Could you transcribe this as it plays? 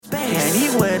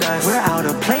us. We're out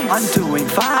of place. I'm doing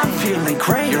fine. I'm feeling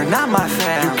great. You're not my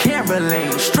fan. You can't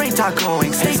relate. Straight talk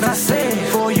going. Stay not safe.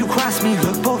 Before you cross me,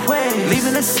 look both ways.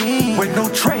 Leaving the scene with no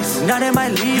trace. Not in my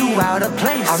league. You out of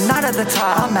place. I'm not at the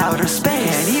top. I'm outer space.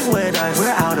 Can't eat with us. We're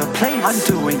out of place. I'm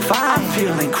doing fine. I'm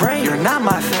feeling great. You're not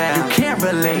my fan. You can't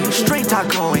relate. Straight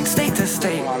talk going. State to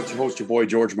state. It's your host, your boy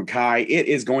George Mackay. It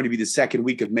is going to be the second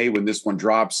week of May when this one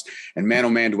drops. And man, oh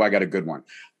man, do I got a good one.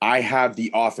 I have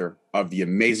the author of the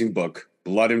amazing book,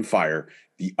 Blood and Fire,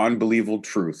 The Unbelievable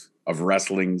Truth of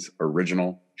Wrestling's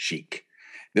Original Sheik.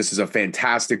 This is a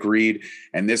fantastic read.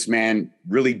 And this man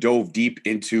really dove deep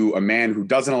into a man who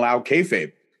doesn't allow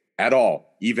kayfabe at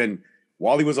all, even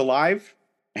while he was alive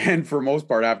and for most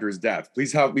part after his death.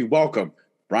 Please help me welcome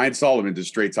Brian Solomon to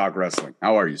Straight Talk Wrestling.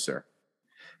 How are you, sir?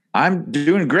 I'm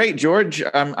doing great, George.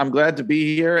 I'm glad to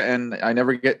be here, and I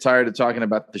never get tired of talking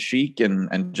about the Sheik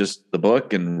and just the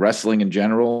book and wrestling in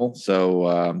general.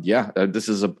 So, this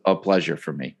is a pleasure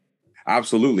for me.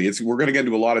 Absolutely. We're going to get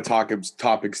into a lot of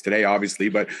topics today, obviously,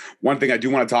 but one thing I do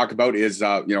want to talk about is,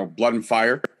 Blood and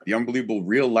Fire, the unbelievable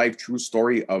real-life true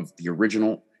story of the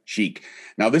original Sheik.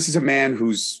 Now, this is a man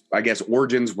whose, I guess,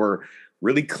 origins were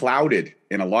really clouded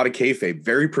in a lot of kayfabe,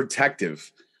 very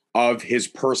protective of his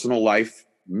personal life,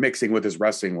 mixing with his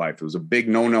wrestling life. It was a big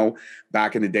no-no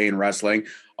back in the day in wrestling.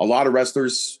 A lot of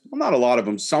wrestlers, well, not a lot of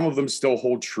them, some of them still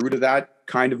hold true to that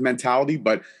kind of mentality,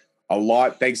 but a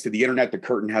lot, thanks to the internet, the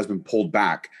curtain has been pulled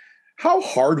back. How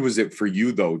hard was it for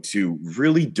you, though, to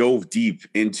really dove deep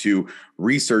into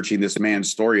researching this man's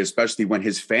story, especially when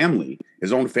his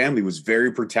own family was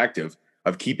very protective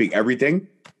of keeping everything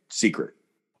secret?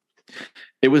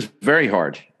 It was very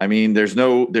hard. I mean, there's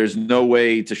no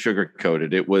way to sugarcoat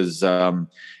it. It was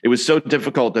so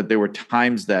difficult that there were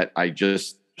times that I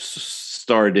just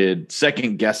started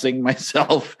second guessing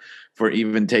myself for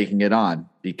even taking it on,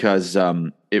 because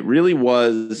it really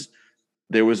was,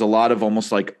 there was a lot of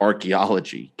almost like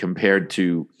archaeology compared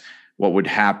to what would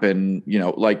happen.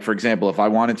 Like, for example, if I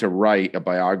wanted to write a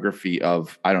biography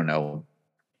of, I don't know,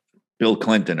 Bill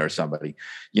Clinton or somebody,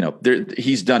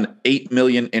 he's done 8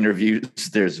 million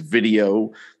interviews. There's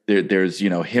video. There's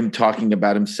him talking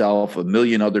about himself, a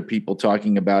million other people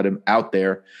talking about him out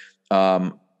there.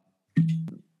 But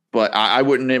I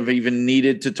wouldn't have even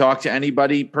needed to talk to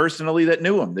anybody personally that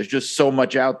knew him. There's just so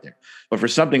much out there. But for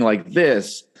something like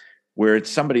this, where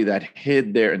it's somebody that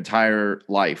hid their entire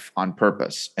life on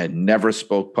purpose and never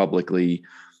spoke publicly,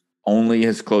 only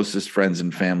his closest friends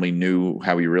and family knew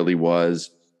how he really was,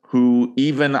 who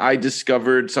even I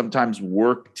discovered sometimes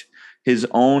worked his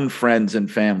own friends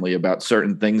and family about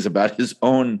certain things about his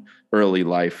own early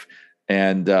life.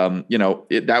 And,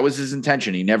 that was his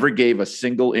intention. He never gave a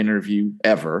single interview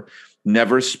ever,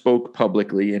 never spoke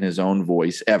publicly in his own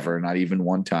voice ever, not even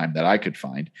one time that I could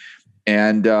find.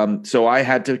 And so I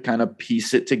had to kind of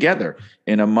piece it together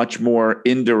in a much more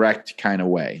indirect kind of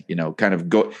way, kind of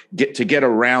get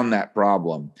around that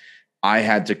problem. I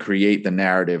had to create the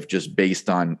narrative just based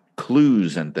on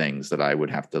clues and things that I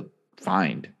would have to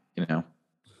find,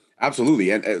 Absolutely.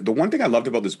 And the one thing I loved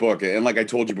about this book, and like I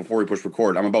told you before we pushed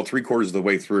record, I'm about 3/4 of the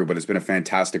way through, but it's been a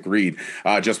fantastic read.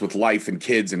 Just with life and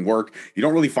kids and work, you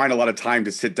don't really find a lot of time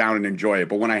to sit down and enjoy it.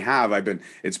 But when I have,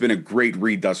 it's been a great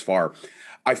read thus far.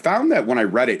 I found that when I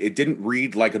read it, it didn't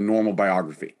read like a normal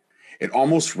biography. It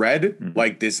almost read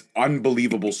like this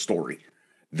unbelievable story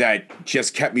that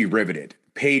just kept me riveted.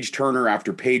 Page turner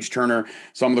after page turner,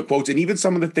 some of the quotes, and even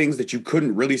some of the things that you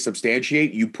couldn't really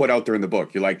substantiate, you put out there in the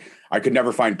book. You're like, I could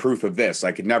never find proof of this.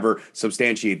 I could never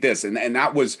substantiate this. And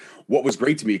that was what was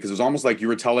great to me, because it was almost like you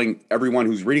were telling everyone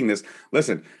who's reading this,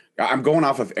 listen, I'm going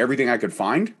off of everything I could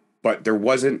find, but there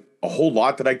wasn't a whole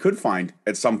lot that I could find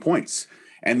at some points.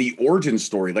 And the origin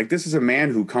story, like, this is a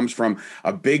man who comes from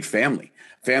a big family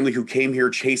who came here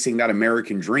chasing that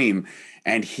American dream.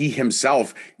 And he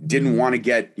himself didn't want to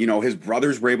get, his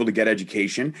brothers were able to get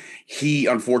education. He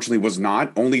unfortunately was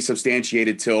not, only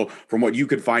substantiated till, from what you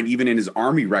could find, even in his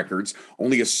army records,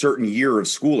 only a certain year of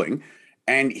schooling.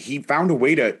 And he found a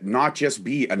way to not just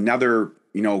be another,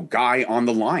 guy on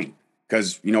the line.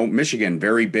 Because, Michigan,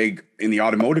 very big in the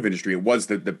automotive industry. It was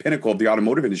the pinnacle of the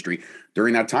automotive industry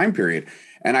during that time period.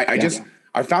 And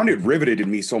I found it riveted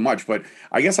in me so much. But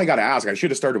I guess I got to ask, I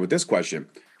should have started with this question.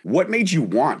 What made you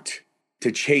want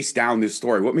to chase down this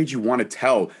story? What made you want to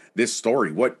tell this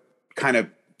story? What kind of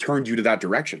turned you to that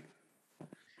direction?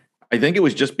 I think it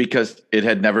was just because it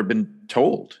had never been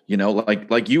told,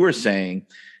 like you were saying,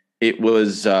 it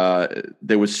was,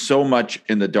 there was so much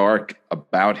in the dark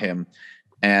about him.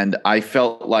 And I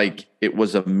felt like it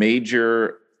was a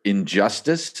major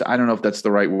injustice. I don't know if that's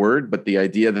the right word, but the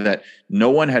idea that no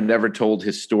one had ever told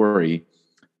his story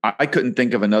I couldn't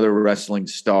think of another wrestling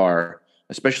star,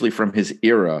 especially from his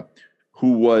era,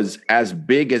 who was as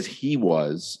big as he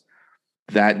was,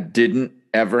 that didn't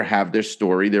ever have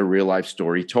their real life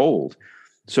story told.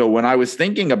 So when I was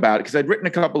thinking about it, because I'd written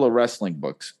a couple of wrestling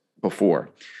books before,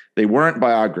 they weren't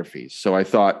biographies. So I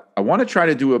thought, I want to try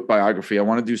to do a biography. I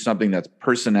want to do something that's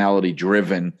personality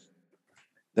driven,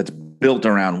 that's built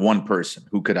around one person.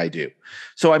 Who could I do?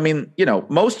 So, I mean,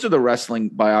 most of the wrestling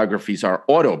biographies are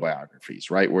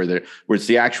autobiographies, right? Where it's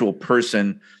the actual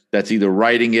person that's either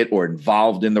writing it or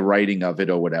involved in the writing of it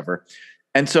or whatever.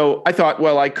 And so I thought,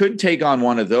 well, I could take on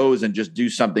one of those and just do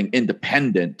something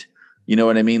independent. You know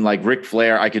what I mean? Like Ric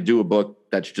Flair, I could do a book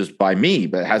that's just by me,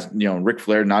 but it has, Ric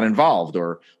Flair not involved,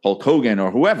 or Hulk Hogan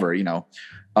or whoever,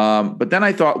 But then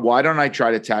I thought, why don't I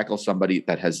try to tackle somebody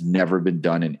that has never been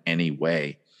done in any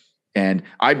way? And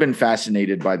I've been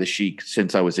fascinated by the Sheik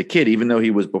since I was a kid, even though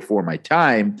he was before my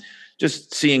time.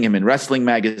 Just seeing him in wrestling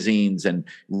magazines and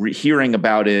hearing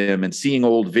about him and seeing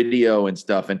old video and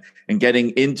stuff, and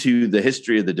getting into the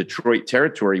history of the Detroit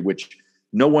territory, which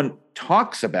no one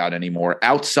talks about anymore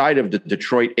outside of the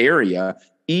Detroit area,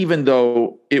 even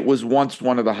though it was once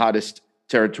one of the hottest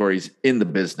territories in the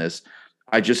business.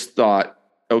 I just thought,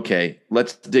 okay,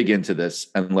 let's dig into this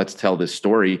and let's tell this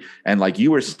story. And like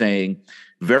you were saying,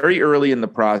 very early in the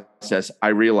process, I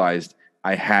realized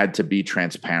I had to be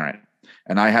transparent.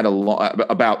 And I had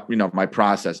about my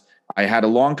process. I had a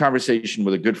long conversation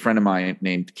with a good friend of mine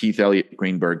named Keith Elliott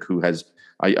Greenberg, who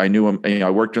I knew him. I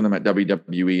worked with him at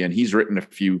WWE, and he's written a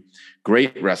few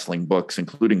great wrestling books,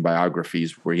 including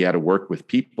biographies where he had to work with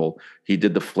people. He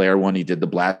did the Flair one, he did the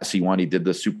Blassie one, he did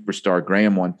the Superstar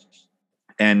Graham one.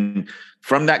 And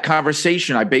from that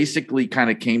conversation, I basically kind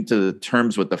of came to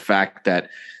terms with the fact that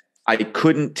I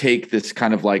couldn't take this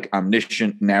kind of like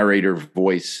omniscient narrator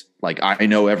voice. Like, I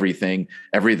know everything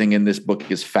in this book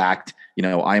is fact.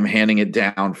 I'm handing it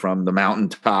down from the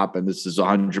mountaintop, and this is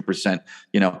 100%,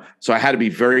 so I had to be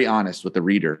very honest with the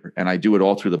reader. And I do it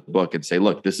all through the book and say,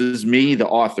 look, this is me, the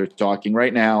author, talking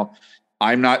right now.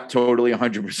 I'm not totally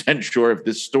 100% sure if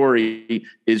this story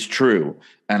is true.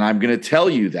 And I'm going to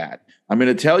tell you that. I'm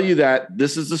going to tell you that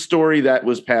this is a story that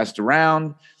was passed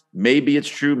around. Maybe it's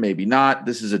true, maybe not.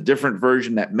 This is a different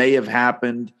version that may have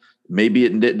happened. Maybe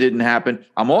it didn't happen.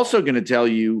 I'm also going to tell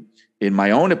you, in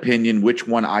my own opinion, which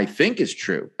one I think is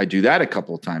true. I do that a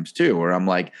couple of times too, where I'm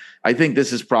like, I think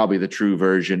this is probably the true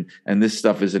version, and this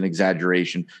stuff is an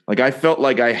exaggeration. Like, I felt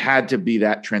like I had to be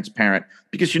that transparent,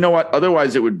 because you know what?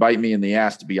 Otherwise, it would bite me in the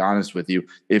ass, to be honest with you.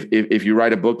 If you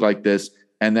write a book like this,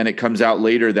 and then it comes out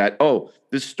later that, oh,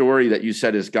 this story that you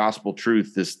said is gospel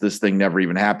truth, this thing never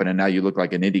even happened, and now you look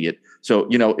like an idiot. So,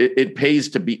 it pays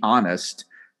to be honest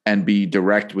and be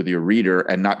direct with your reader,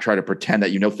 and not try to pretend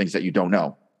that you know things that you don't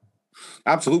know.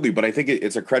 Absolutely. But I think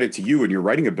it's a credit to you and your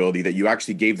writing ability that you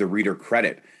actually gave the reader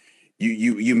credit.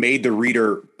 You made the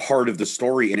reader part of the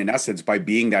story, and in essence, by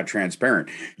being that transparent,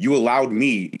 you allowed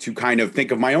me to kind of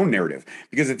think of my own narrative.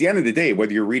 Because at the end of the day,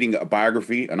 whether you're reading a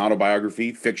biography, an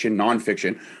autobiography, fiction,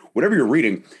 nonfiction, whatever you're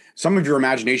reading, some of your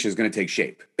imagination is going to take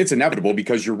shape. It's inevitable,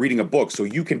 because you're reading a book, so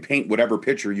you can paint whatever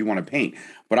picture you want to paint.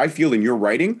 But I feel in your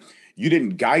writing, you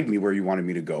didn't guide me where you wanted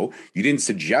me to go. You didn't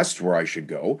suggest where I should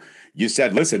go. You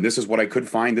said, listen, this is what I could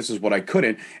find. This is what I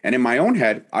couldn't. And in my own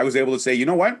head, I was able to say, you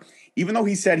know what? Even though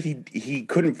he said he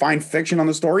couldn't find fiction on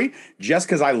the story, just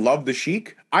because I love the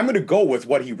Sheik, I'm going to go with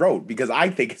what he wrote, because I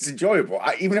think it's enjoyable.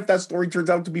 Even if that story turns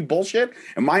out to be bullshit,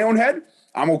 in my own head,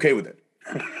 I'm okay with it.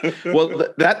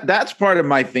 Well, that's part of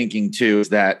my thinking too, is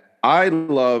that I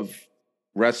love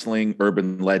wrestling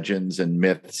urban legends and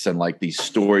myths, and like these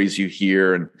stories you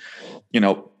hear. And,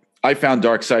 I found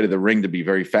Dark Side of the Ring to be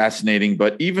very fascinating,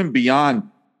 but even beyond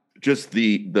just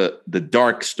the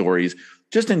dark stories,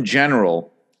 just in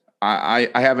general, I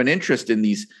have an interest in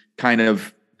these kind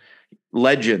of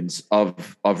legends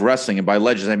of wrestling. And by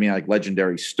legends, I mean like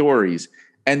legendary stories.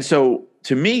 And so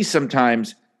to me,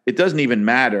 sometimes it doesn't even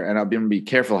matter. And I'm going to be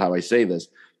careful how I say this.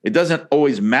 It doesn't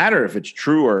always matter if it's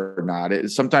true or not.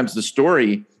 Sometimes the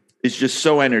story is just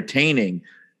so entertaining,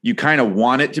 you kind of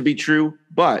want it to be true.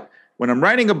 But when I'm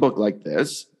writing a book like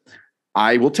this,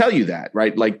 I will tell you that,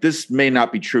 right? Like, this may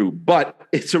not be true, but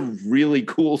it's a really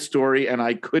cool story, and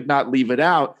I could not leave it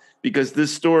out, because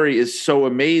this story is so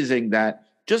amazing that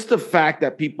just the fact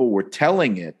that people were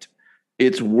telling it,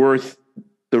 it's worth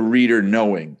the reader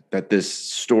knowing that this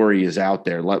story is out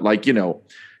there. Like,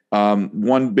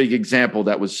 one big example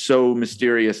that was so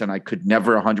mysterious, and I could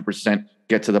never 100%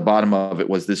 get to the bottom of it,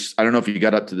 was this. I don't know if you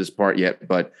got up to this part yet,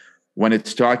 but when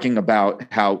it's talking about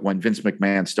how when Vince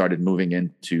McMahon started moving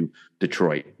into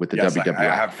Detroit with the WWF.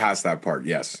 I have passed that part.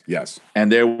 Yes.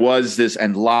 And there was this,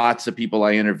 and lots of people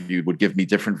I interviewed would give me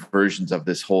different versions of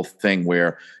this whole thing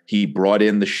where he brought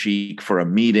in the Sheik for a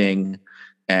meeting.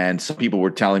 And some people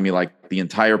were telling me like the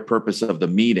entire purpose of the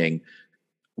meeting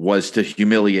was to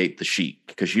humiliate the Sheik.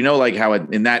 Because like how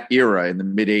in that era, in the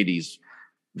mid 80s,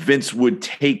 Vince would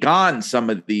take on some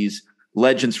of these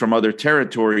legends from other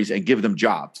territories and give them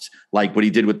jobs, like what he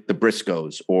did with the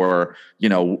Briscoes, or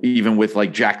even with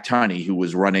like Jack Tunney, who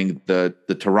was running the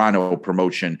Toronto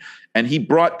promotion, and he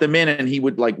brought them in and he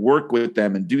would like work with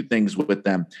them and do things with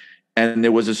them. And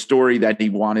there was a story that he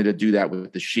wanted to do that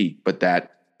with the Sheik, but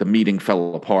that the meeting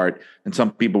fell apart. And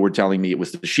some people were telling me it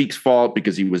was the Sheik's fault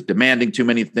because he was demanding too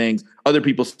many things. Other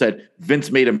people said Vince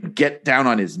made him get down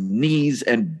on his knees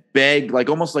and beg, like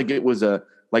almost like it was a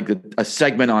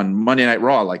segment on Monday Night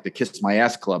Raw, like the Kiss My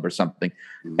Ass Club or something.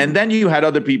 Mm-hmm. And then you had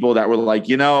other people that were like,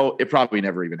 it probably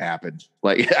never even happened,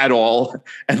 like at all.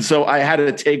 And so I had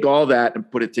to take all that and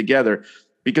put it together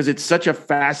because it's such a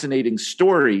fascinating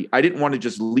story. I didn't want to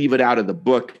just leave it out of the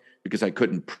book because I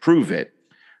couldn't prove it,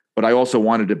 but I also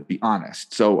wanted to be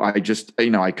honest. So I just,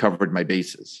 I covered my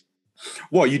bases.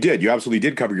 Well, you did. You absolutely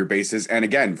did cover your bases. And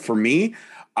again, for me,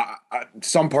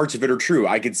 some parts of it are true.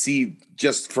 I could see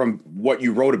just from what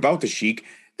you wrote about the Sheik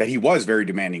that he was very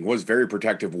demanding, was very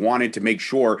protective, wanted to make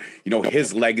sure,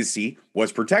 his legacy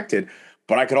was protected.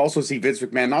 But I could also see Vince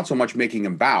McMahon not so much making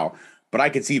him bow, but I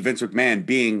could see Vince McMahon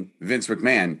being Vince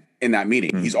McMahon in that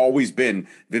meeting. Mm-hmm. He's always been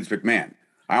Vince McMahon.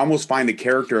 I almost find the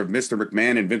character of Mr.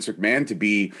 McMahon and Vince McMahon to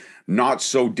be not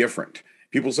so different.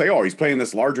 People say, he's playing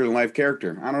this larger than life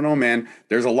character. I don't know, man.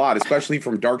 There's a lot, especially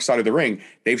from Dark Side of the Ring.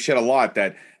 They've shed a lot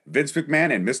that Vince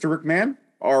McMahon and Mr. McMahon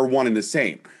are one and the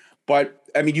same. But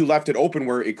I mean, you left it open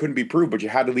where it couldn't be proved, but you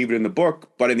had to leave it in the book.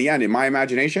 But in the end, in my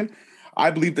imagination,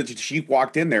 I believe that the Sheik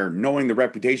walked in there knowing the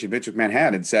reputation Vince McMahon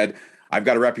had and said, I've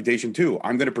got a reputation too.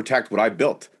 I'm going to protect what I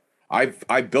built.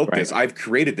 I've built this. I've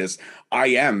created this. I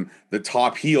am the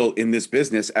top heel in this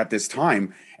business at this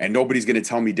time, and nobody's going to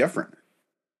tell me different.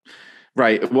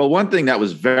 Right. Well, one thing that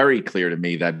was very clear to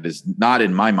me that is not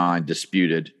in my mind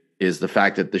disputed is the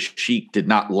fact that the Sheik did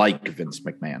not like Vince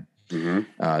McMahon,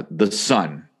 the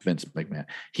son, Vince McMahon.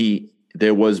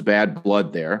 There was bad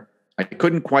blood there. I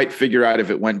couldn't quite figure out if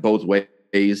it went both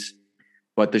ways,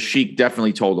 but the Sheik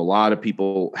definitely told a lot of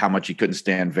people how much he couldn't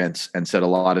stand Vince and said a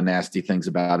lot of nasty things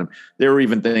about him. There were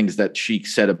even things that Sheik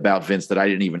said about Vince that I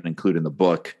didn't even include in the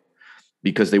book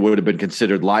because they would have been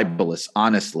considered libelous,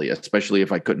 honestly, especially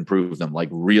if I couldn't prove them, like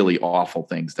really awful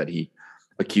things that he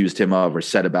accused him of or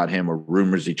said about him or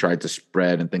rumors he tried to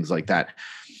spread and things like that.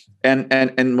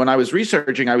 And when I was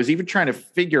researching, I was even trying to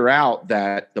figure out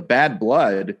that the bad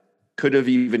blood could have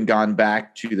even gone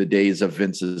back to the days of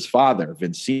Vince's father,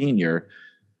 Vince Sr.,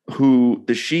 who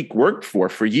the Sheik worked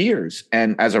for years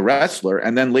and as a wrestler.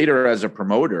 And then later as a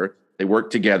promoter, they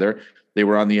worked together. They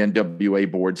were on the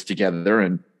NWA boards together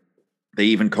and they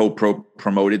even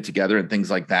co-promoted together and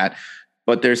things like that.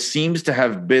 But there seems to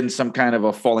have been some kind of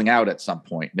a falling out at some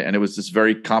point. And it was this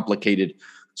very complicated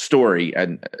story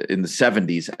and in the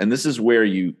 70s. And this is where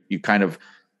you kind of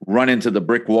run into the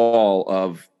brick wall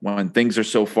of when things are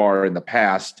so far in the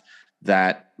past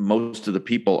that most of the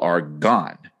people are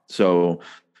gone. So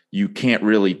you can't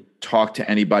really talk to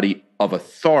anybody of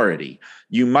authority.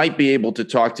 You might be able to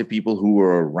talk to people who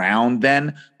were around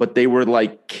then, but they were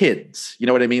like kids. You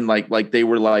know what I mean? Like they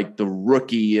were like the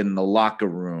rookie in the locker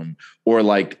room or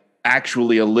like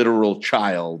actually a literal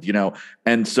child,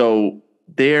 And so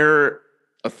their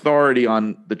authority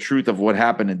on the truth of what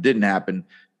happened and didn't happen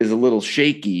is a little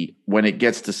shaky when it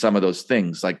gets to some of those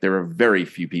things. Like there are very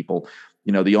few people,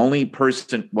 the only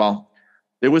person,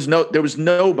 there was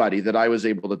nobody that I was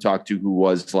able to talk to who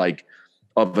was like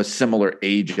of a similar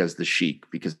age as the Sheik,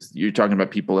 because you're talking about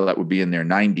people that would be in their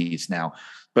 90s now.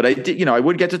 But I did, I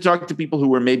would get to talk to people who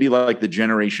were maybe like the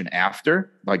generation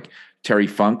after, like Terry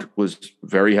Funk was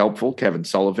very helpful. Kevin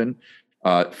Sullivan,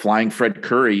 Flying Fred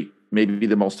Curry, maybe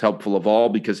the most helpful of all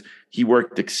because he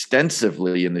worked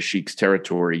extensively in the Sheik's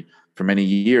territory for many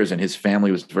years. And his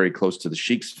family was very close to the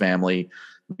Sheik's family,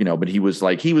 but he was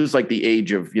like the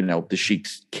age of, the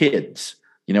Sheik's kids,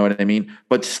 you know what I mean?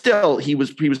 But still he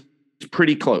was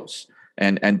pretty close.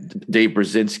 And Dave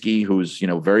Brzezinski, who's,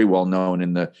 very well known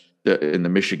in the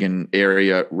Michigan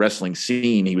area wrestling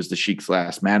scene. He was the Sheik's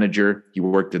last manager. He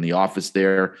worked in the office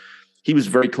there. He was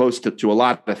very close to a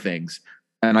lot of things.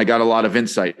 And I got a lot of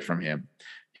insight from him.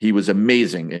 He was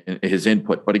amazing in his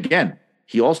input. But again,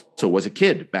 he also was a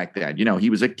kid back then. He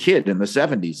was a kid in the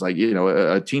 70s, like,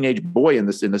 a teenage boy in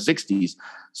the 60s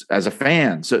as a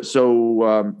fan.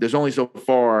 So there's only so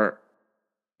far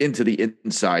into the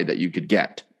inside that you could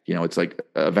get. It's like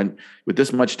an event with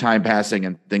this much time passing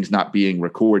and things not being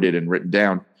recorded and written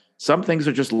down. Some things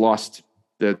are just lost.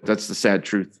 That's the sad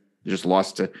truth. They're just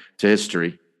lost to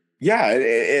history. Yeah,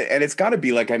 and it's got to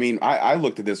be like, I mean, I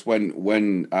looked at this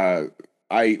when I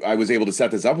was able to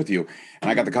set this up with you, and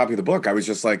I got the copy of the book. I was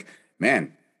just like,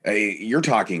 man, you're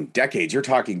talking decades. You're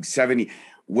talking 70.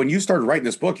 When you started writing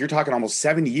this book, you're talking almost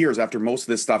 70 years after most of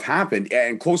this stuff happened,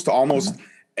 and close to almost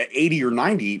 80 or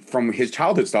 90 from his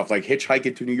childhood stuff, like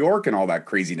Hitchhiking to New York and all that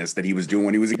craziness that he was doing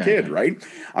when he was a kid, right?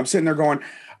 I'm sitting there going,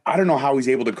 I don't know how he's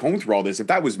able to comb through all this. If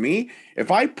that was me,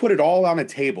 if I put it all on a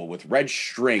table with red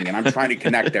string and I'm trying to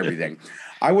connect everything,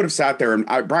 I would have sat there and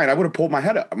Brian, I would have pulled my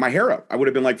hair up. I would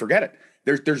have been like, forget it.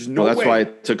 There's no way. That's why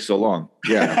it took so long.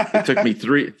 Yeah. It took me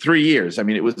three years. I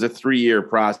mean, it was a 3-year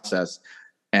process.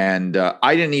 And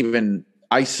I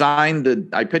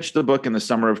pitched the book in the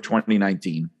summer of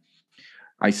 2019.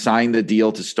 I signed the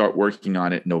deal to start working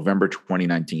on it November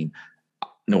 2019.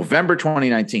 Now,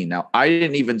 I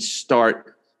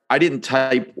didn't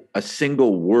type a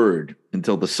single word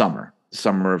until the summer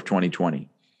of 2020,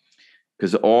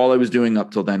 because all I was doing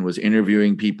up till then was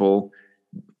interviewing people,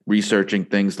 researching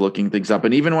things, looking things up.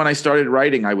 And even when I started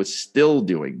writing, I was still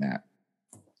doing that.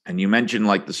 And you mentioned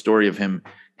like the story of him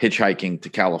hitchhiking to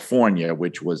California,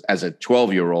 which was as a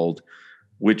 12-year-old,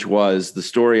 which was the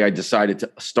story I decided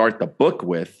to start the book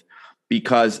with,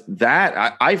 because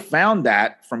that I found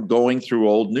that from going through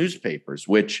old newspapers,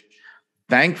 which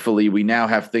thankfully we now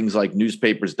have things like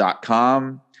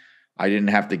newspapers.com. I didn't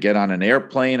have to get on an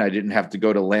airplane. I didn't have to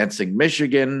go to Lansing,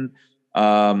 Michigan.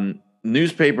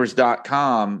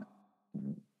 Newspapers.com,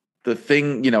 the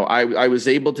thing, I was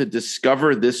able to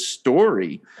discover this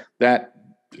story that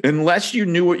unless you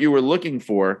knew what you were looking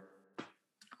for,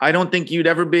 I don't think you'd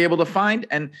ever be able to find.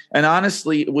 And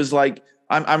honestly, it was like,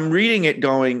 I'm reading it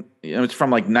going, it's from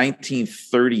like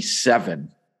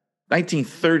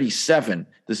 1937,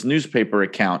 this newspaper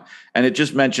account. And it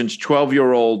just mentions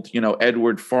 12-year-old,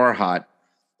 Edward Farhat.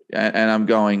 And I'm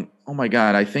going, oh my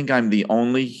God, I think I'm the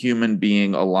only human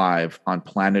being alive on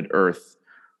planet Earth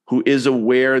who is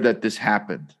aware that this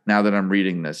happened now that I'm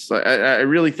reading this. I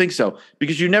really think so,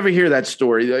 because you never hear that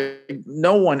story.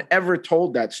 No one ever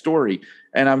told that story.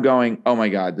 And I'm going, oh my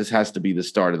God, this has to be the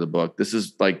start of the book. This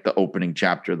is like the opening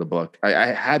chapter of the book. I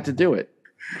had to do it.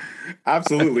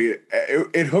 Absolutely.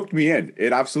 It hooked me in.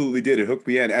 It absolutely did. It hooked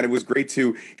me in. And it was great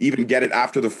to even get it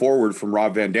after the foreword from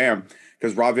Rob Van Dam,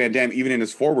 because Rob Van Dam, even in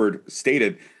his foreword,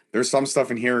 stated there's some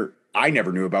stuff in here I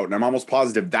never knew about. And I'm almost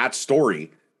positive that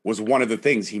story was one of the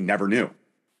things he never knew.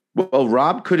 Well,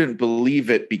 Rob couldn't believe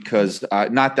it because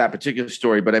not that particular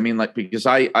story, but I mean, like, because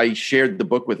I shared the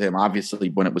book with him,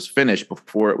 obviously, when it was finished,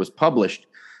 before it was published.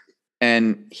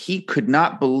 And he could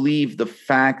not believe the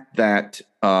fact that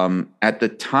at the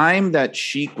time that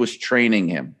Sheik was training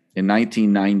him in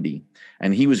 1990,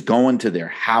 and he was going to their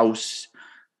house,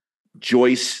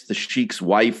 Joyce, the Sheik's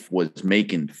wife, was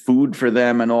making food for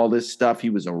them and all this stuff.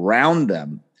 He was around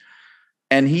them.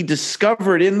 And he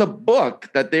discovered in the book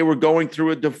that they were going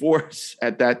through a divorce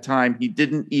at that time. He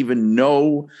didn't even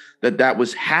know that that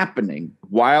was happening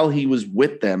while he was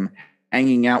with them,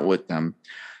 hanging out with them,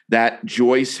 that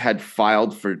Joyce had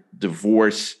filed for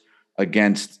divorce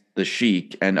against the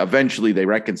Sheik. And eventually they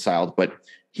reconciled, but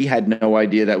he had no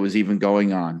idea that was even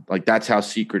going on. Like, that's how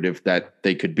secretive that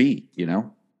they could be,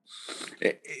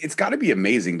 It's got to be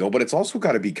amazing, though, but it's also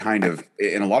got to be kind of,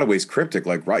 in a lot of ways, cryptic.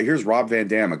 Like, right here's Rob Van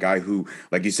Dam, a guy who,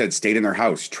 like you said, stayed in their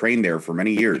house, trained there for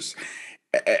many years.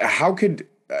 How could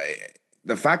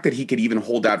the fact that he could even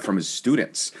hold that from his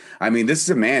students? I mean, this is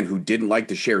a man who didn't like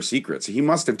to share secrets. He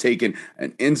must have taken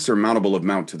an insurmountable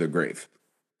amount to the grave.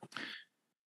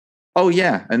 Oh,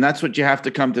 yeah. And that's what you have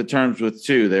to come to terms with,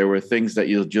 too. There were things that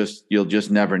you'll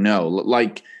just never know.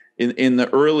 Like, in the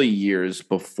early years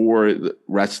before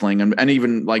wrestling and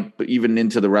even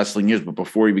into the wrestling years, but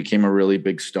before he became a really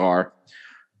big star,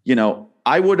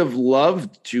 I would have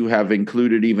loved to have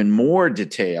included even more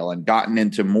detail and gotten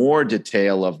into more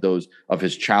detail of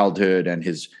his childhood and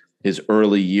his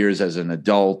early years as an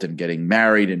adult and getting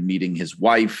married and meeting his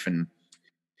wife.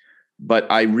 But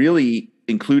I really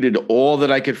included all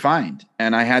that I could find.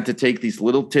 And I had to take these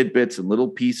little tidbits and little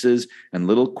pieces and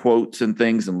little quotes and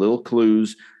things and little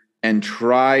clues and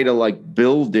try to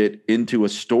build it into a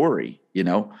story,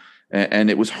 and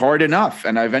it was hard enough.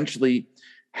 And I eventually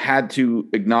had to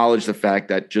acknowledge the fact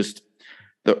that just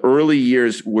the early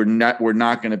years were not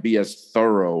going to be as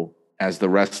thorough as the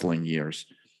wrestling years.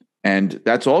 And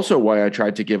that's also why I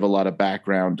tried to give a lot of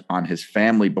background on his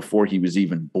family before he was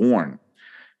even born,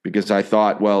 because I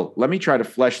thought, well, let me try to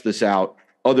flesh this out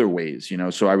other ways,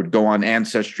 So I would go on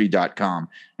ancestry.com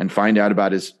and find out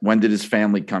about when did his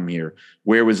family come here?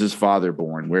 Where was his father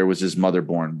born? Where was his mother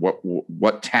born?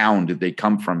 What town did they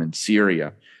come from in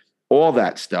Syria? All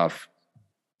that stuff.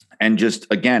 And just,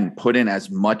 again, put in as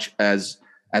much as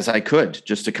I could,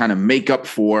 just to kind of make up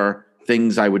for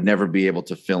things I would never be able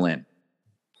to fill in.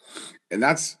 And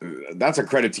that's a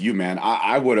credit to you, man.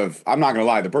 I'm not gonna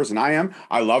lie, the person I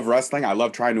love wrestling. I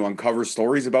love trying to uncover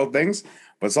stories about things.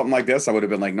 But something like this, I would have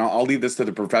been like, no, I'll leave this to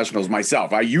the professionals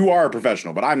myself. You are a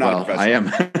professional, but I'm not a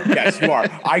professional. I am. Yes, you are.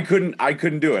 I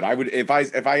couldn't do it. I would, if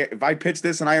I pitched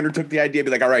this and I undertook the idea, I'd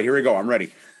be like, all right, here we go. I'm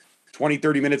ready. 20,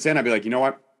 30 minutes in, I'd be like, you know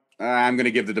what? I'm going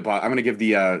to give the deposit. I'm going to give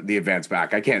the advance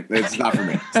back. I can't, it's not for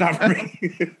me. It's not for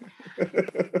me.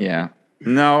 Yeah.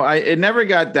 No, it never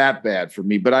got that bad for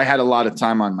me, but I had a lot of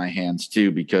time on my hands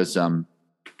too, because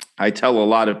I tell a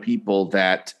lot of people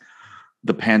that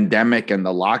the pandemic and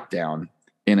the lockdown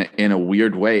in a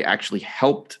weird way actually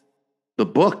helped the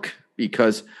book,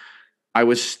 because I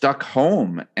was stuck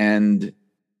home and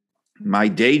my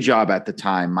day job at the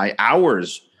time, my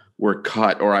hours were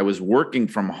cut, or I was working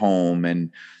from home,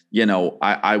 and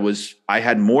I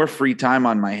had more free time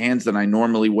on my hands than I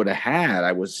normally would have had.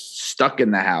 I was stuck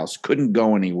in the house, couldn't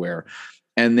go anywhere.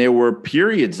 And there were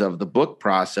periods of the book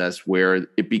process where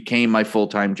it became my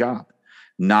full-time job,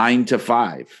 9 to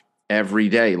 5 every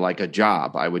day, like a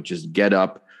job. I would just get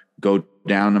up, go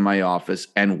down to my office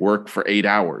and work for 8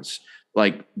 hours.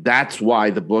 Like, that's why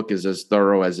the book is as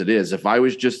thorough as it is. If I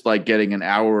was just like getting an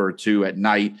hour or two at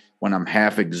night when I'm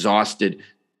half exhausted,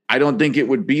 I don't think it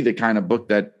would be the kind of book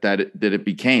that it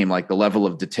became, like the level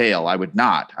of detail. I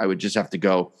would just have to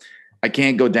go, I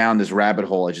can't go down this rabbit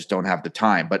hole. I just don't have the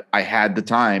time. But I had the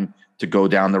time to go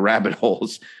down the rabbit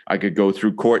holes. I could go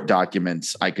through court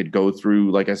documents. I could go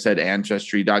through, like I said,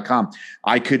 ancestry.com.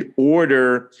 I could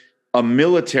order a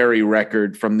military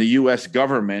record from the US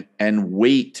government and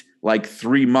wait like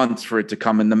 3 months for it to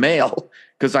come in the mail,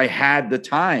 because I had the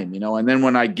time, and then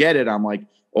when I get it, I'm like,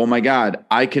 oh my God,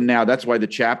 I can now. That's why the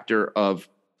chapter of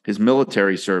his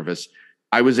military service,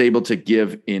 I was able to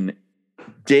give in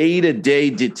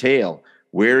day-to-day detail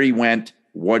where he went,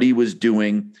 what he was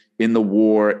doing in the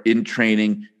war, in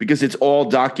training, because it's all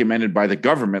documented by the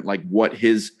government, like what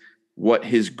his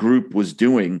group was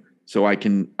doing. So I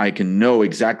can know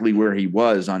exactly where he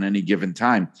was on any given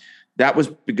time. That was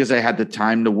because I had the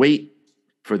time to wait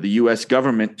for the U.S.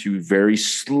 government to very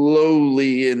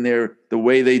slowly, in the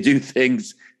way they do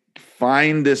things,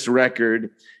 find this record,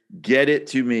 get it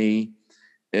to me.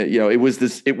 It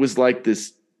was like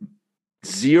this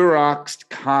Xeroxed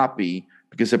copy,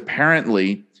 because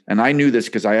apparently, and I knew this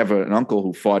because I have an uncle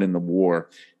who fought in the war,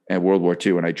 at World War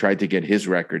II, and I tried to get his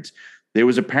records. There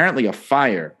was apparently a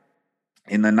fire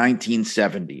in the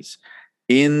 1970s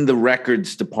in the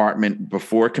records department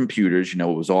before computers. It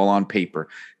was all on paper,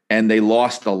 and they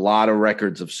lost a lot of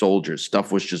records of soldiers.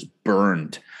 Stuff was just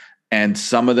burned, and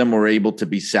some of them were able to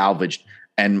be salvaged.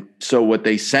 And so what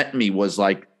they sent me was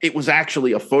it was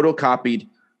actually a photocopied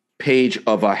page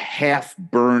of a half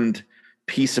burned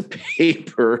piece of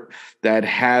paper that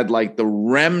had the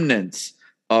remnants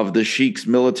of the Sheikh's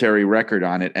military record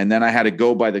on it. And then I had to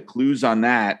go by the clues on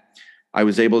that. I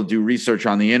was able to do research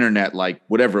on the internet,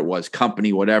 whatever it was,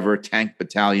 company, whatever, tank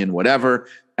battalion, whatever.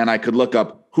 And I could look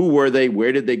up who were they,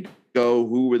 where did they go,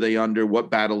 who were they under, what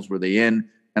battles were they in?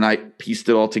 And I pieced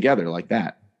it all together like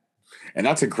that. And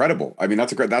that's incredible. I mean,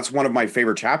 that's one of my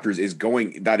favorite chapters, is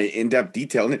going that in-depth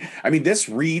detail. I mean, this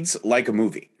reads like a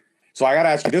movie. So I got to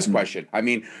ask you this question. I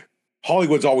mean,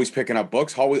 Hollywood's always picking up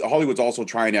books. Hollywood's also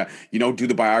trying to, do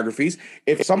the biographies.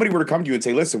 If somebody were to come to you and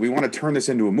say, listen, we want to turn this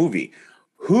into a movie,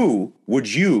 who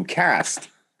would you cast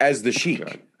as the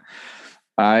Sheik?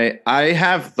 I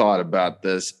have thought about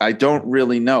this. I don't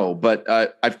really know, but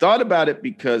I've thought about it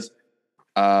because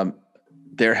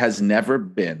there has never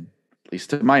been, at least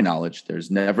to my knowledge,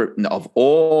 there's never, of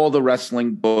all the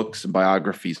wrestling books and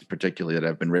biographies particularly that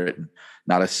have been written,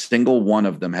 not a single one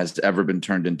of them has ever been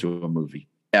turned into a movie,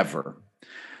 ever.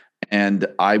 And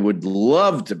I would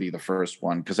love to be the first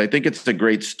one, because I think it's a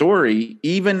great story,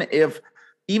 even if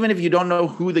you don't know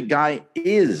who the guy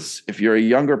is, if you're a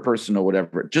younger person or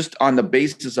whatever, just on the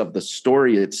basis of the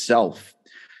story itself,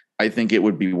 I think it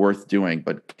would be worth doing.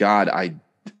 But God,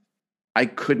 I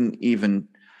couldn't even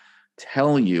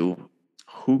tell you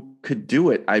who could do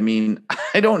it. I mean,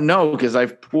 I don't know, because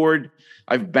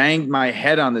I've banged my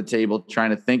head on the table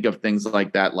trying to think of things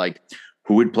like that, like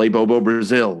who would play Bobo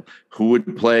Brazil, who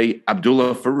would play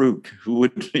Abdullah Farouk, who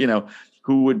would,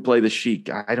 who would play the Sheik?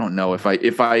 I don't know. If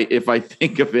I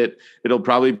think of it, it'll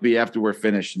probably be after we're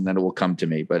finished, and then it will come to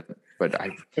me. But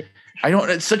I don't.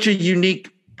 It's such a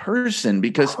unique person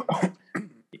because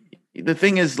the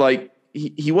thing is, like,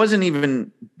 he wasn't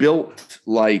even built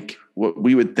like what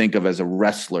we would think of as a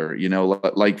wrestler. You know,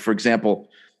 like for example,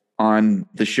 on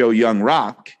the show Young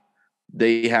Rock,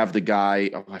 they have the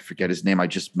guy. Oh, I forget his name. I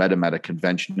just met him at a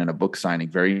convention and a book signing.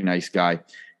 Very nice guy.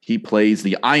 He plays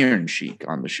the Iron Sheik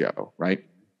on the show, right?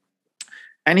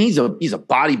 And he's a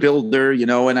bodybuilder, you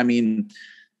know, and I mean,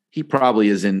 he probably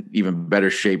is in even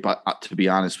better shape, to be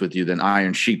honest with you, than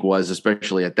Iron Sheik was,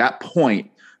 especially at that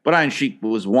point. But Iron Sheik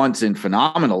was once in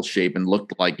phenomenal shape and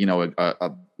looked like, you know,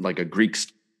 like a Greek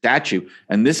statue.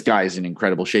 And this guy is in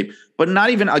incredible shape. But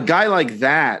not even a guy like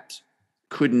that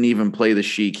couldn't even play the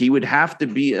Sheik. He would have to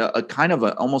be a kind of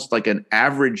almost like an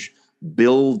average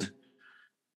build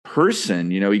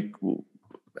person, you know.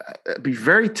 It'd be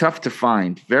very tough to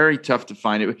find.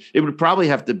 It would probably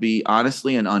have to be,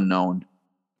 honestly, an unknown.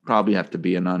 Well,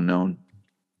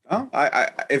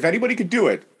 if anybody could do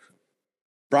it,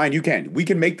 Brian, you can. We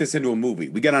can make this into a movie.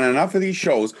 We get on enough of these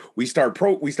shows. We start,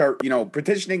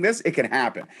 petitioning this. It can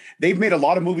happen. They've made a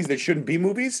lot of movies that shouldn't be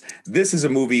movies. This is a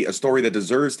movie, a story that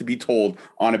deserves to be told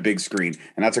on a big screen,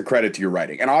 and that's a credit to your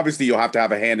writing. And obviously, you'll have to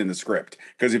have a hand in the script,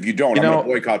 because if you don't, I'm going to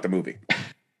boycott the movie.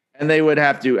 And they would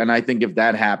have to. And I think if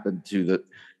that happened to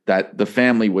the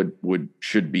family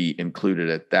should be included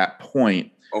at that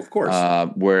point. Of course.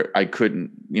 Where I couldn't,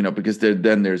 you know, because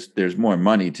there's more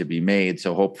money to be made.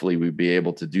 So hopefully we'd be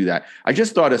able to do that. I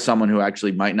just thought of someone who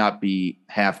actually might not be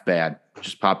half bad.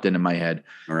 Just popped into my head.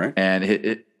 All right. And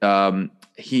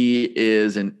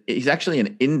he's actually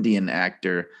an Indian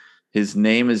actor. His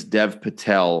name is Dev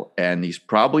Patel, and he's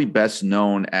probably best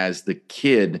known as the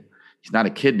kid. He's not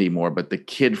a kid anymore, but the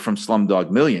kid from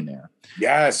Slumdog Millionaire.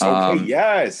 Yes. Okay.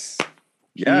 Yes.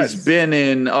 He's been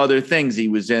in other things. He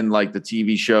was in like the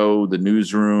TV show, The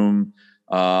Newsroom.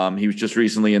 He was just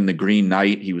recently in The Green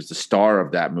Knight. He was the star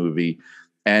of that movie.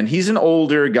 And he's an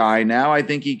older guy now. I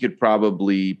think he could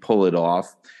probably pull it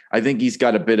off. I think he's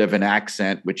got a bit of an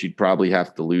accent, which he'd probably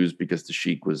have to lose because the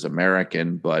Sheik was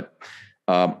American. But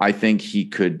I think he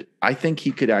could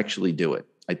actually do it.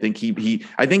 I think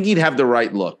he'd have the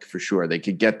right look for sure. They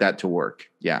could get that to work.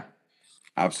 Yeah.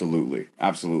 Absolutely.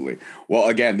 Well,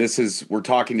 again, we're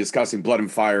discussing Blood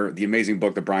and Fire, the amazing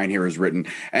book that Brian here has written.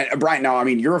 And Brian, now, I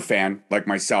mean, you're a fan like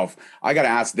myself. I got to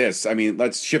ask this. I mean,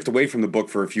 let's shift away from the book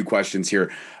for a few questions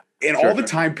here. In all the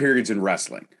time periods in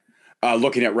wrestling,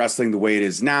 looking at wrestling the way it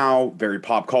is now, very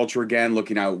pop culture again,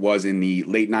 looking at how it was in the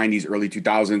late 90s, early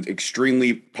 2000s,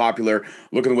 extremely popular,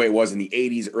 looking the way it was in the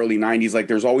 80s, early 90s, like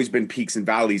there's always been peaks and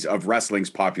valleys of wrestling's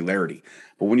popularity.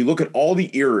 But when you look at all the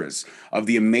eras of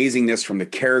the amazingness from the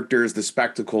characters, the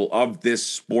spectacle of this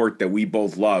sport that we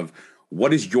both love,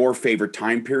 what is your favorite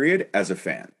time period as a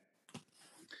fan?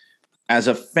 As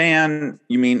a fan,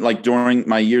 you mean like during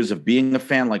my years of being a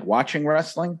fan, like watching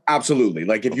wrestling? Absolutely.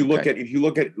 Like if you look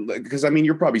at, because I mean,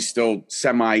 you're probably still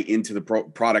semi into the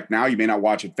product now. You may not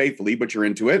watch it faithfully, but you're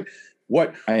into it.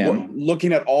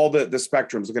 Looking at all the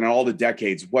spectrums, looking at all the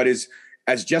decades,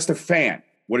 as just a fan,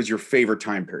 what is your favorite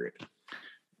time period?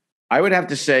 I would have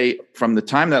to say from the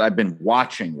time that I've been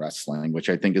watching wrestling, which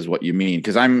I think is what you mean,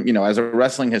 because I'm, you know, as a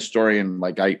wrestling historian,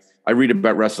 like I read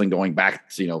about wrestling going back,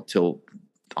 you know, till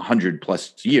 100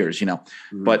 plus years, you know.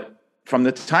 Mm-hmm. But from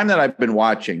the time that I've been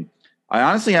watching, I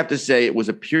honestly have to say it was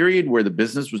a period where the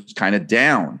business was kind of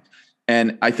down.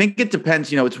 And I think it depends,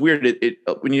 you know, it's weird.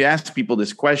 When you ask people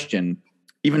this question,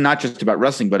 even not just about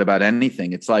wrestling, but about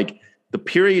anything, it's like the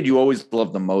period you always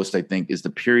love the most, I think, is the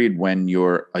period when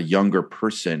you're a younger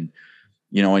person,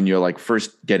 you know, and you're like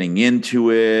first getting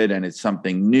into it and it's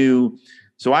something new.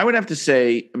 So I would have to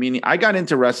say, I mean, I got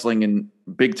into wrestling in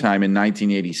big time in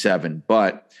 1987,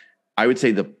 but I would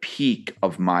say the peak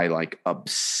of my like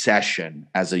obsession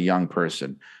as a young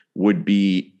person would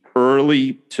be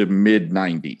early to mid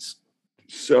 90s.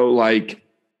 So like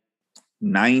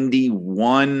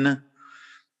 91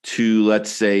 to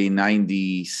let's say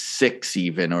 96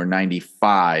 even, or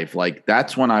 95. Like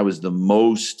that's when I was the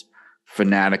most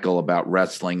fanatical about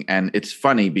wrestling. And it's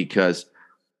funny because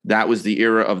that was the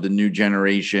era of the new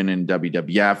generation in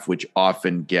WWF, which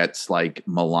often gets like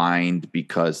maligned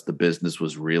because the business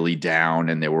was really down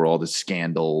and there were all the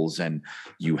scandals and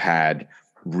you had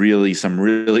some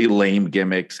really lame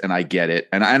gimmicks. And I get it.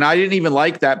 And I didn't even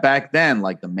like that back then,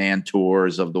 like the Man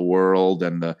Tours of the world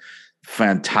and the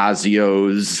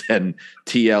Fantasios and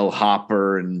TL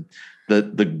Hopper and the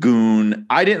Goon.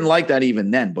 I didn't like that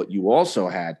even then, but you also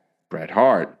had Bret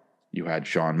Hart, you had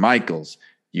Shawn Michaels,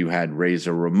 you had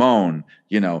Razor Ramon,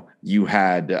 you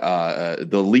had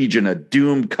the Legion of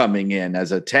Doom coming in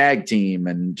as a tag team,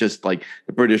 and just like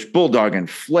the British Bulldog and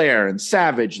Flair and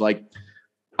Savage. Like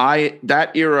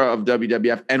that era of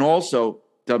WWF and also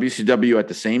WCW at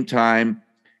the same time.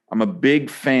 I'm a big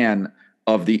fan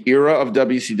of the era of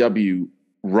WCW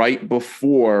right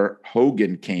before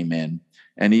Hogan came in,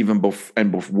 and even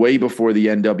way before the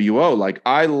NWO. Like,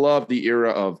 I love the era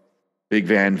of Big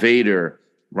Van Vader,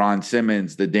 Ron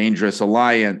Simmons, the Dangerous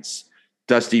Alliance,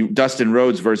 Dustin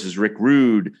Rhodes versus Rick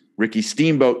Rude, Ricky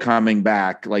Steamboat coming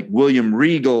back, like William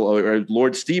Regal or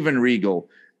Lord Steven Regal.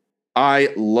 I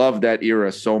love that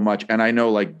era so much. And I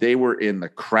know, like, they were in the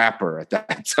crapper at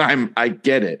that time. I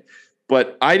get it.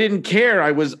 But I didn't care.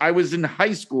 I was in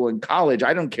high school and college.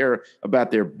 I don't care about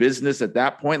their business at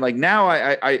that point. Like, now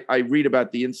I read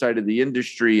about the inside of the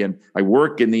industry and I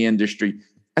work in the industry.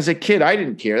 As a kid, I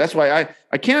didn't care. That's why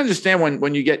I can't understand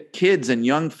when you get kids and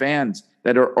young fans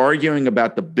that are arguing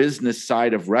about the business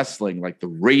side of wrestling, like the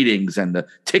ratings and the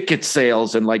ticket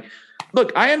sales. And like,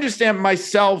 look, I understand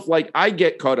myself. Like, I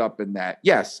get caught up in that.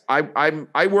 Yes,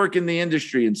 I work in the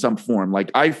industry in some form.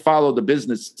 Like, I follow the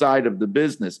business side of the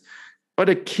business. But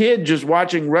a kid just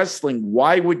watching wrestling,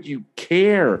 why would you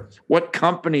care what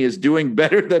company is doing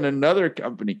better than another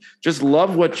company? Just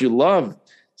love what you love.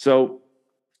 So,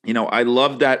 I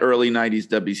love that early 90s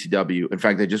WCW. In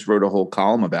fact, I just wrote a whole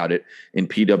column about it in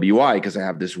PWI because I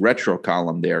have this retro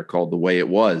column there called The Way It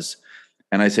Was.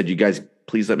 And I said, you guys,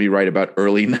 please let me write about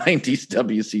early 90s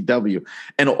WCW.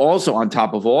 And also on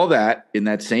top of all that, in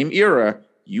that same era,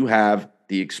 you have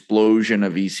the explosion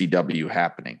of ECW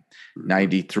happening.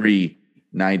 93,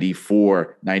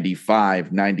 94,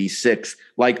 95, 96.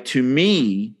 Like, to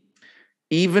me,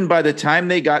 even by the time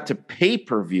they got to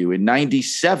pay-per-view in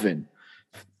 97,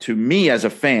 to me as a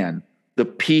fan, the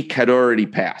peak had already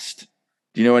passed.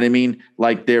 Do you know what I mean?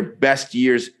 Like, their best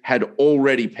years had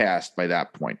already passed by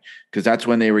that point, because that's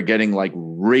when they were getting like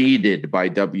raided by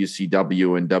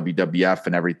WCW and WWF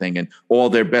and everything, and all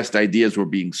their best ideas were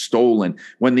being stolen.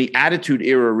 When the Attitude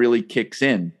Era really kicks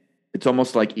in, it's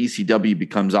almost like ECW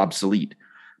becomes obsolete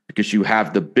because you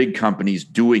have the big companies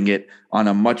doing it on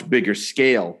a much bigger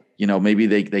scale. Maybe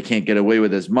they can't get away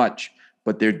with as much,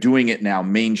 but they're doing it now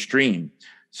mainstream.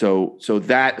 So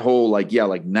that whole like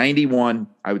 91,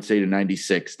 I would say, to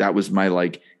 96, that was my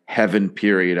like heaven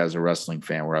period as a wrestling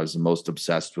fan, where I was the most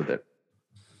obsessed with it.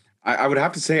 I would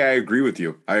have to say I agree with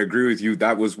you.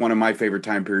 That was one of my favorite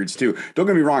time periods too. Don't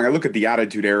get me wrong. I look at the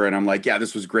Attitude Era and I'm like, yeah,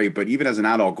 this was great. But even as an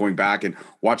adult, going back and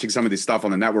watching some of this stuff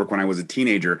on the network when I was a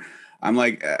teenager, I'm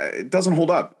like, it doesn't hold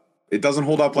up. It doesn't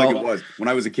hold up like it was when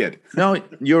I was a kid. No,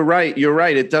 you're right.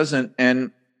 It doesn't.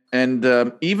 And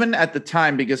even at the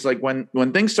time, because like when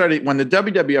things started, when the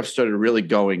WWF started really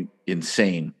going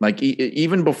insane, like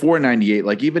even before 98,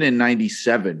 like even in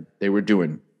 97, they were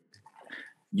doing,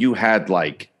 you had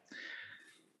like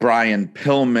Brian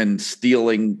Pillman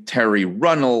stealing Terry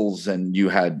Runnels, and you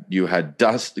had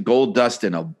Gold Dust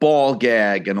in a ball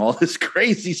gag and all this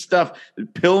crazy stuff.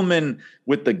 Pillman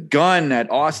with the gun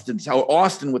at Austin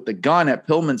with the gun at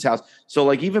Pillman's house. So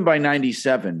like even by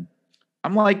 97,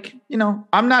 I'm like,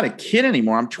 I'm not a kid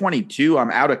anymore. I'm 22.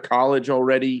 I'm out of college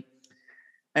already.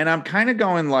 And I'm kind of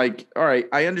going like, all right,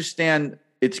 I understand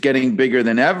it's getting bigger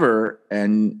than ever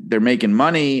and they're making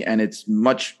money and it's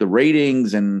the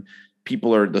ratings and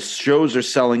the shows are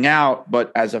selling out.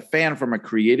 But as a fan from a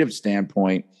creative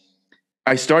standpoint,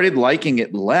 I started liking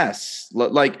it less,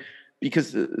 like,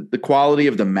 because the quality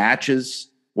of the matches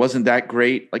wasn't that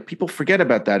great. Like, people forget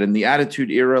about that. In the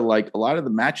Attitude Era, like, a lot of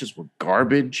the matches were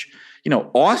garbage.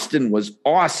 Austin was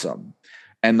awesome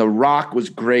and The Rock was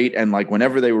great. And like,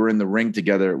 whenever they were in the ring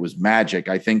together, it was magic.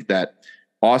 I think that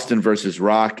Austin versus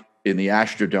Rock in the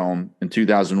Astrodome in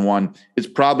 2001 is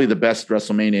probably the best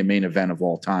WrestleMania main event of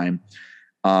all time.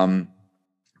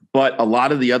 But a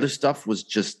lot of the other stuff was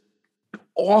just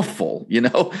awful,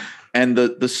 and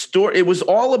the story, it was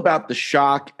all about the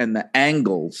shock and the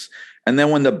angles. And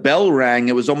then when the bell rang,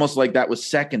 it was almost like that was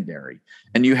secondary.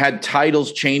 And you had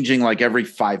titles changing like every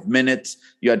 5 minutes.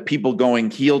 You had people going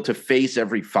heel to face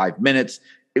every 5 minutes.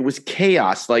 It was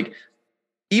chaos. Like,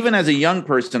 even as a young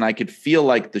person, I could feel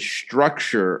like the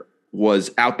structure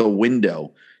was out the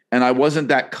window and I wasn't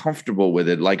that comfortable with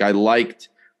it. Like, I liked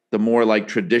the more like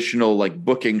traditional, like,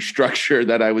 booking structure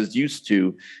that I was used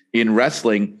to in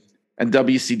wrestling. And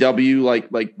WCW, like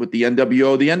with the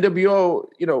NWO,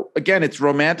 again, it's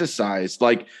romanticized.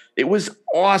 Like, it was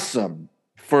awesome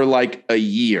for like a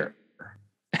year.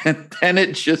 And then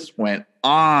it just went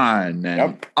on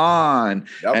and on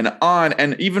and on.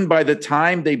 And even by the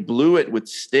time they blew it with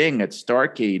Sting at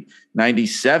Starrcade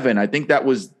 97, I think that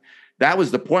was that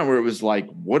was the point where it was like,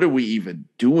 what are we even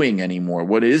doing anymore?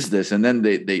 What is this? And then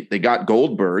they got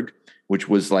Goldberg, which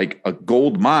was like a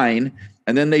gold mine.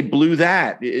 And then they blew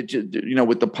that,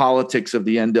 with the politics of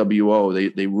the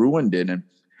NWO, they ruined it. And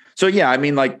so, yeah, I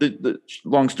mean, like the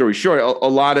long story short, a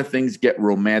lot of things get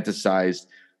romanticized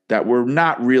that were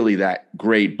not really that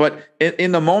great. But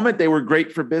in the moment, they were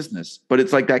great for business. But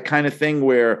it's like that kind of thing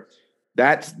where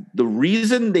that's the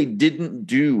reason they didn't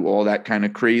do all that kind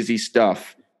of crazy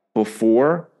stuff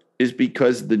before is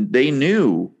because they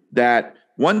knew that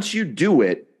once you do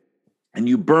it and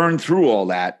you burn through all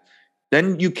that,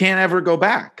 then you can't ever go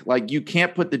back. Like you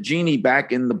can't put the genie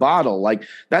back in the bottle. Like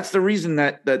that's the reason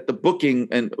that the booking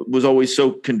was always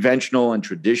so conventional and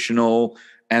traditional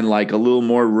and like a little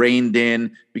more reined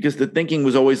in, because the thinking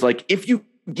was always like, if you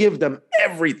give them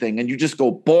everything and you just go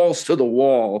balls to the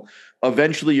wall,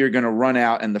 eventually you're going to run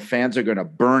out and the fans are going to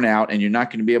burn out and you're not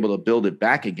going to be able to build it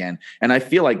back again. And I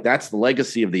feel like that's the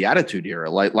legacy of the Attitude Era.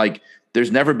 Like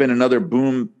there's never been another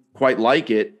boom quite like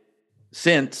it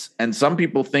since. And some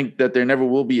people think that there never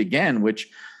will be again, which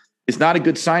is not a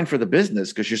good sign for the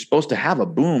business, because you're supposed to have a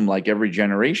boom like every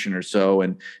generation or so.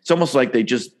 And it's almost like they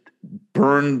just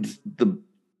burned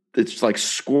it's like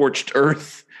scorched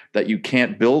earth that you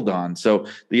can't build on. So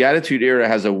the Attitude Era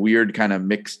has a weird kind of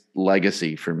mixed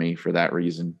legacy for me for that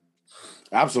reason.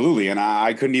 Absolutely. And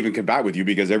I couldn't even combat with you,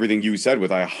 because everything you said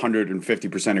I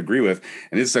 150% agree with.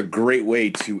 And this is a great way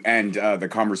to end the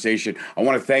conversation. I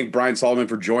want to thank Brian Solomon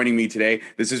for joining me today.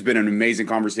 This has been an amazing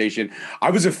conversation. I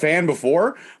was a fan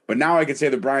before, but now I can say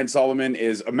that Brian Solomon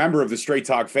is a member of the Straight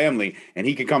Talk family, and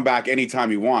he can come back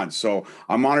anytime he wants. So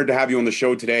I'm honored to have you on the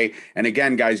show today. And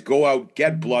again, guys, go out,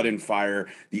 get Blood and Fire,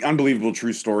 the unbelievable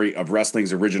true story of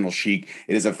wrestling's original Sheik.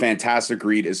 It is a fantastic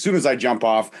read. As soon as I jump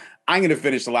off, I'm going to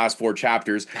finish the last 4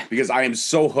 chapters because I am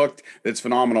so hooked. That's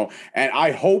phenomenal. And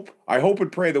I hope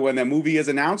and pray that when that movie is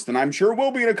announced, and I'm sure it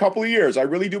will be in a couple of years, I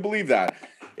really do believe that,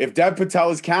 if Dev Patel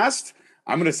is cast,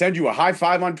 I'm going to send you a high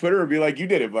five on Twitter and be like, you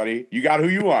did it, buddy. You got who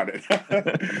you wanted.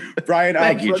 Brian.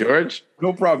 Thank you, George.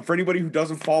 No problem. For anybody who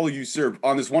doesn't follow you, sir,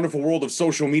 on this wonderful world of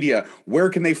social media, where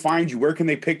can they find you? Where can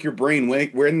they pick your brain?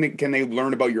 Where can they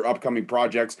learn about your upcoming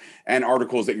projects and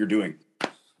articles that you're doing?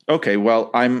 Okay,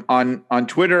 well, I'm on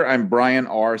Twitter. I'm Brian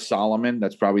R. Solomon.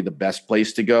 That's probably the best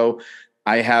place to go.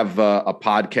 I have a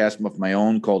podcast of my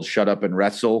own called Shut Up and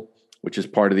Wrestle, which is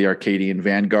part of the Arcadian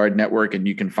Vanguard Network, and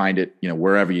you can find it,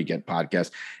 wherever you get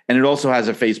podcasts. And it also has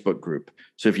a Facebook group.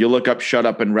 So if you look up Shut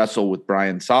Up and Wrestle with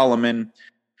Brian Solomon,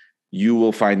 you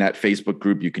will find that Facebook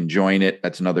group. You can join it.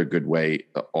 That's another good way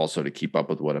also to keep up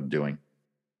with what I'm doing.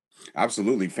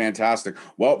 Absolutely. Fantastic.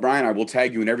 Well, Brian, I will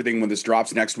tag you in everything when this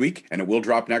drops next week, and it will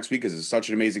drop next week because it's such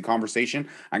an amazing conversation.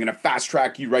 I'm going to fast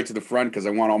track you right to the front because I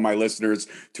want all my listeners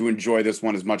to enjoy this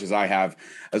one as much as I have.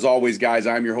 As always, guys,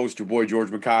 I'm your host, your boy,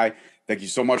 George Mackay. Thank you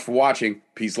so much for watching.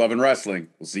 Peace, love, and wrestling.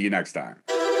 We'll see you next time.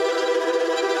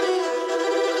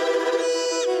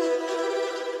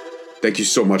 Thank you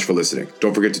so much for listening.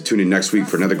 Don't forget to tune in next week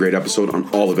for another great episode on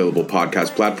all available podcast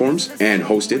platforms and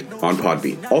hosted on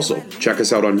Podbean. Also, check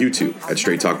us out on YouTube at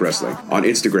Straight Talk Wrestling, on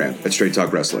Instagram at Straight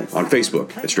Talk Wrestling, on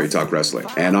Facebook at Straight Talk Wrestling,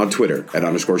 and on Twitter at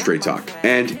 _Straight Talk.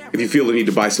 And if you feel the need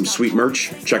to buy some sweet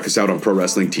merch, check us out on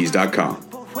ProWrestlingTees.com.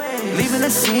 Leaving the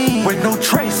scene with no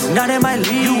trace, not in my league.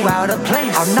 You out of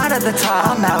place, I'm not at the top,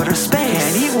 I'm outer space.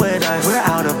 Can't eat with us, we're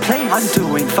out of place. I'm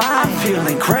doing fine, I'm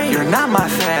feeling great. You're not my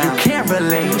fan, you can't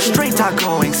relate. Straight Talk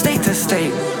going state to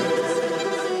state.